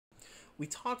we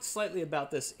talked slightly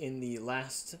about this in the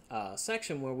last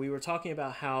section where we were talking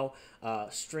about how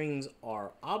strings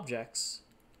are objects,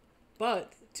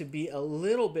 but to be a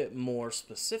little bit more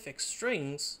specific,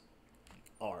 strings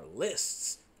are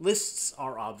lists. Lists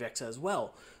are objects as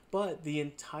well. But the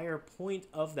entire point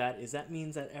of that is that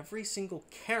means that every single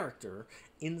character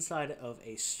inside of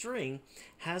a string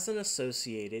has an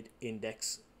associated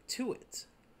index to it.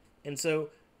 And so,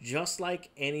 just like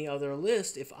any other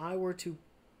list, if I were to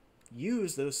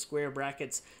use those square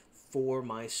brackets for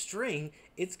my string,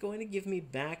 it's going to give me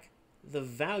back the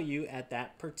value at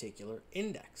that particular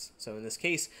index. So in this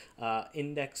case,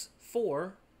 index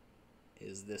 4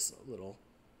 is this little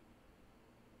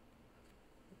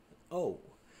O.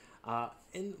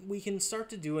 And we can start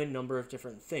to do a number of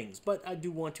different things, but I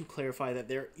do want to clarify that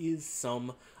there is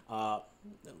some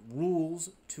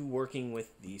rules to working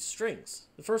with these strings.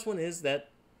 The first one is that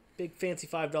big fancy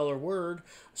 $5 word,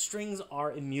 strings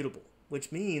are immutable,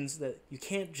 which means that you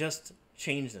can't just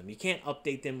change them. You can't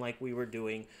update them like we were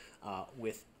doing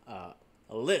with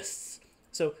lists.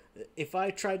 So if I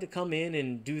tried to come in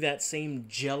and do that same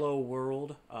Jello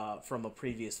world from a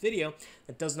previous video,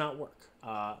 it does not work.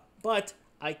 But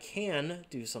I can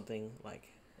do something like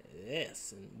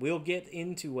this, and we'll get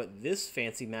into what this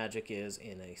fancy magic is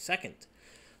in a second.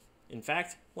 In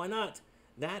fact, why not?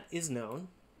 That is known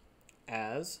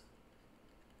as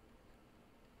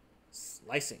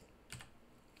slicing.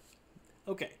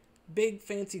 Okay, big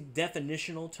fancy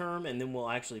definitional term, and then we'll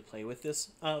actually play with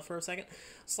this for a second.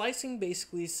 Slicing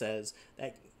basically says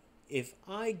that if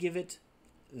I give it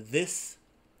this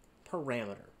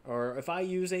parameter, or if I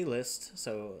use a list,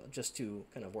 so just to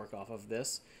kind of work off of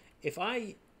this, if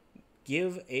I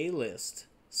give a list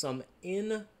some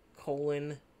n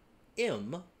colon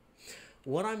m,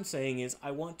 what I'm saying is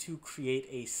I want to create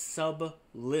a sub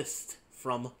list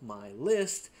from my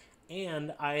list,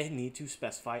 and I need to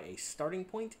specify a starting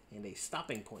point and a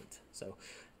stopping point. So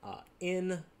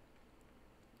in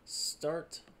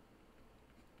start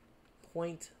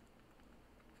point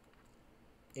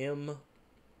m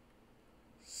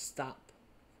stop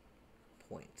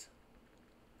point.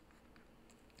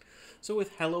 So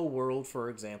with hello world, for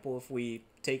example, if we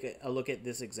take a look at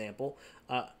this example,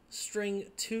 string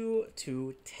 2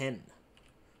 to 10.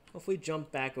 If we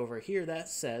jump back over here, that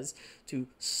says to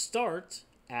start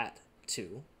at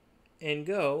 2 and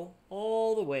go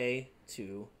all the way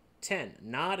to 10,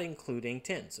 not including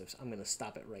 10. So I'm going to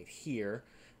stop it right here.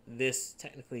 This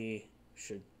technically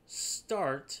should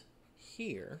start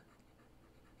here.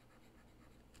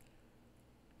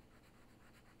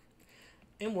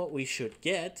 And what we should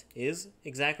get is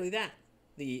exactly that.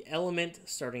 The element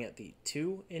starting at the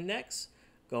 2 index,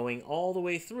 going all the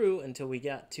way through until we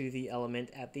get to the element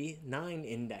at the 9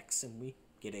 index, and we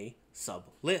get a sub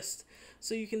list.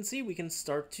 So you can see we can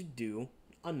start to do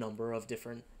a number of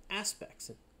different aspects.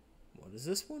 And what does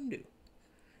this one do?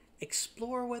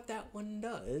 Explore what that one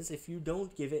does if you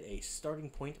don't give it a starting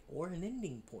point or an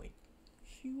ending point.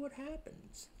 See what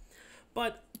happens.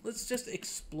 But let's just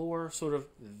explore sort of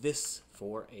this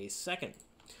for a second.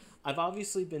 I've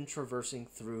obviously been traversing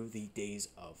through the days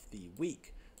of the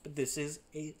week, but this is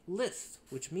a list,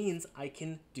 which means I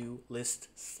can do list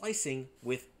slicing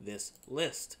with this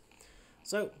list.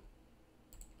 So,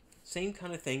 same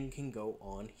kind of thing can go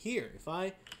on here. If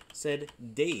I said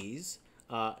days,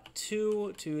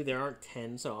 2 to, there aren't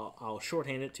 10, so I'll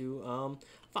shorthand it to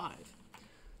 5.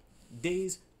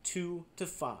 Days 2 to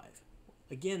 5.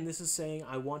 Again, this is saying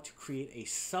I want to create a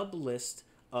sublist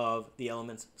of the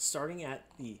elements starting at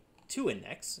the 2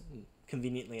 index.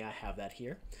 Conveniently, I have that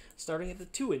here. Starting at the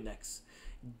 2 index,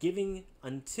 giving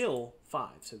until 5,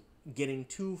 so getting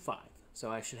to 5.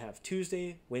 So I should have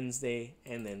Tuesday, Wednesday,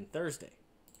 and then Thursday.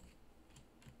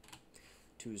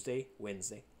 Tuesday,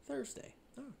 Wednesday, Thursday.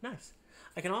 Oh, nice.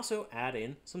 I can also add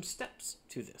in some steps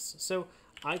to this. So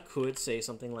I could say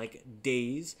something like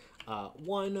days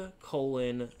 1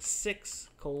 colon 6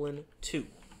 colon 2.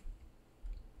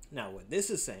 Now what this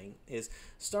is saying is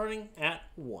starting at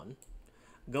 1,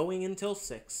 going until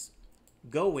 6,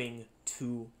 going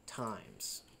 2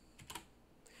 times.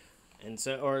 And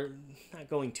so, or not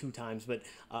going 2 times, but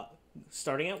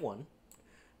starting at 1,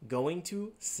 going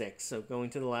to 6, so going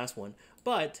to the last one,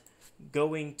 but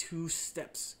going 2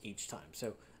 steps each time.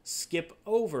 So skip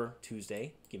over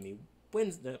Tuesday, give me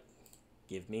Wednesday,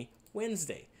 give me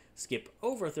Wednesday. Skip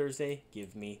over Thursday,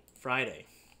 give me Friday.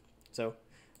 So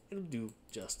it'll do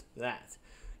just that.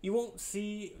 You won't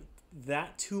see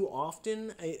that too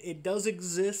often. It does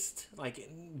exist, like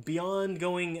beyond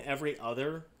going every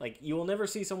other. Like you will never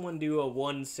see someone do a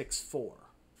 1-6-4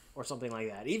 or something like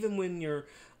that. Even when you're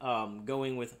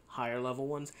going with higher level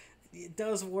ones, it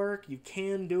does work. You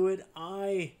can do it.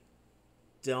 I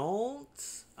don't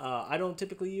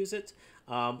typically use it.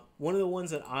 One of the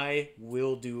ones that I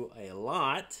will do a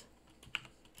lot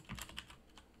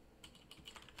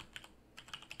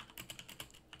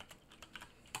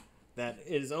that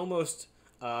is almost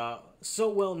so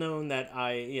well known that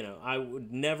I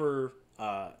would never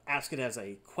ask it as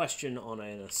a question on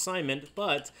an assignment,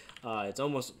 but it's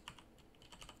almost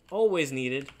always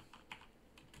needed.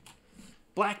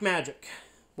 Black Magic.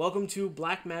 Welcome to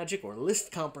Black Magic or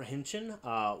list comprehension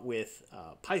with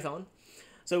Python.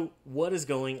 So what is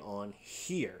going on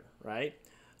here, right?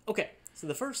 Okay, so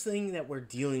the first thing that we're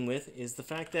dealing with is the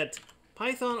fact that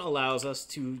Python allows us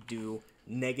to do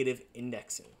negative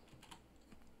indexing.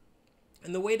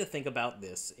 And the way to think about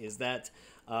this is that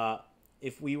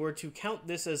if we were to count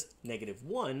this as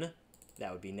 -1,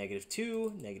 that would be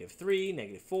 -2, -3,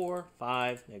 -4,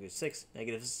 5, -6,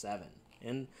 -7.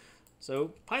 And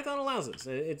so Python allows us.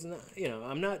 It's not,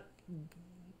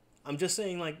 I'm just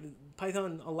saying, like,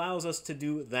 Python allows us to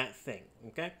do that thing,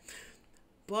 okay?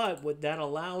 But what that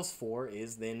allows for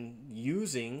is then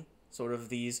using sort of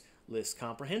these list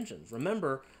comprehensions.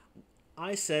 Remember,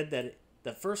 I said that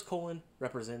the first colon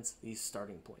represents the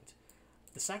starting point.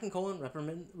 The second colon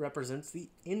represents the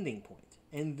ending point.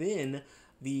 And then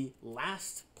the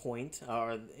last point,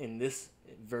 or in this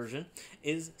version,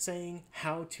 is saying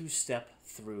how to step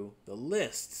through the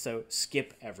list. So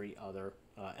skip every other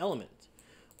element.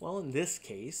 Well, in this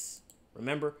case,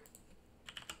 remember,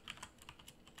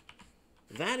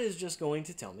 that is just going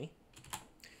to tell me,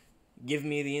 give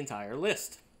me the entire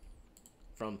list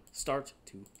from start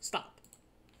to stop.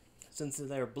 Since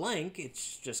they're blank,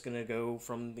 it's just going to go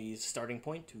from the starting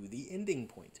point to the ending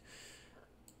point.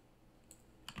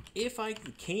 If I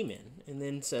came in and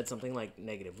then said something like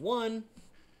 -1,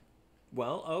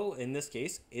 well, in this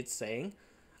case, it's saying,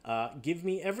 give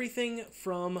me everything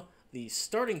from the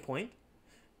starting point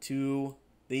to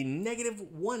the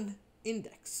 -1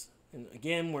 index. And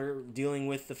again, we're dealing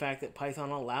with the fact that Python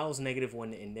allows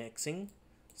 -1 indexing.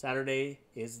 Saturday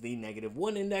is the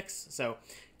 -1 index, so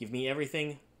give me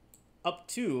everything up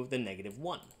to the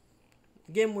 -1.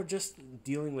 Again, we're just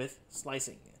dealing with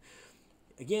slicing.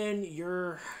 Again,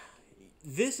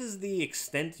 this is the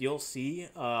extent you'll see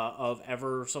of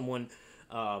ever someone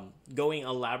going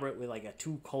elaborate with like a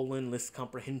 2: list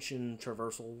comprehension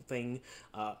traversal thing,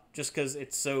 just because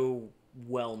it's so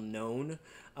well known.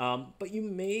 But you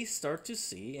may start to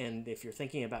see, and if you're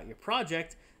thinking about your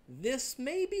project, this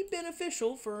may be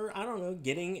beneficial for, I don't know,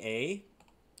 getting a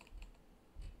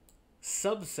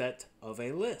subset of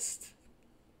a list.